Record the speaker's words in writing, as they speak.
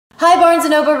Hi Barnes &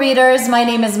 Noble readers, my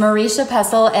name is Marisha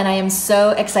Pessl and I am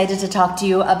so excited to talk to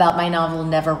you about my novel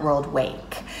Neverworld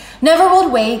Wake.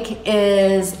 Neverworld Wake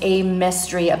is a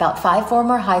mystery about 5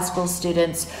 former high school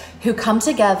students who come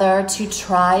together to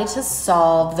try to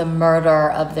solve the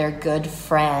murder of their good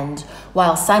friend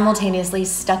while simultaneously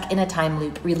stuck in a time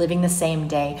loop, reliving the same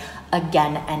day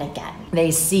again and again. They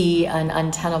see an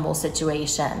untenable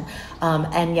situation,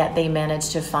 and yet they manage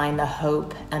to find the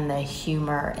hope and the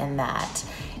humor in that.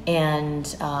 And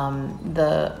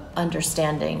the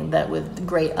understanding that with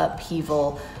great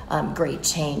upheaval, great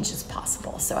change is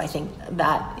possible. So I think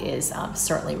that is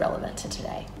certainly relevant to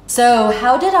today. So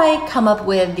how did I come up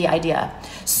with the idea?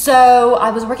 So I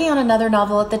was working on another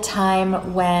novel at the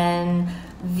time when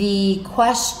the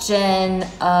question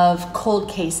of cold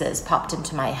cases popped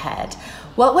into my head.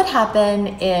 What would happen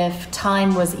if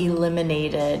time was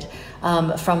eliminated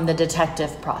from the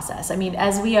detective process? I mean,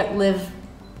 as we live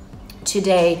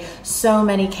today, so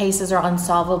many cases are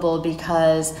unsolvable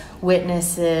because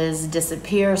witnesses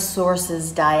disappear,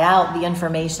 sources die out, the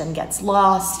information gets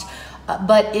lost.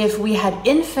 But if we had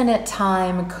infinite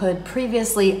time, could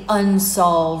previously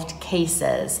unsolved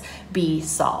cases be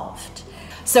solved?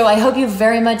 So I hope you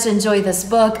very much enjoy this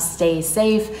book. Stay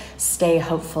safe, stay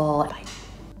hopeful.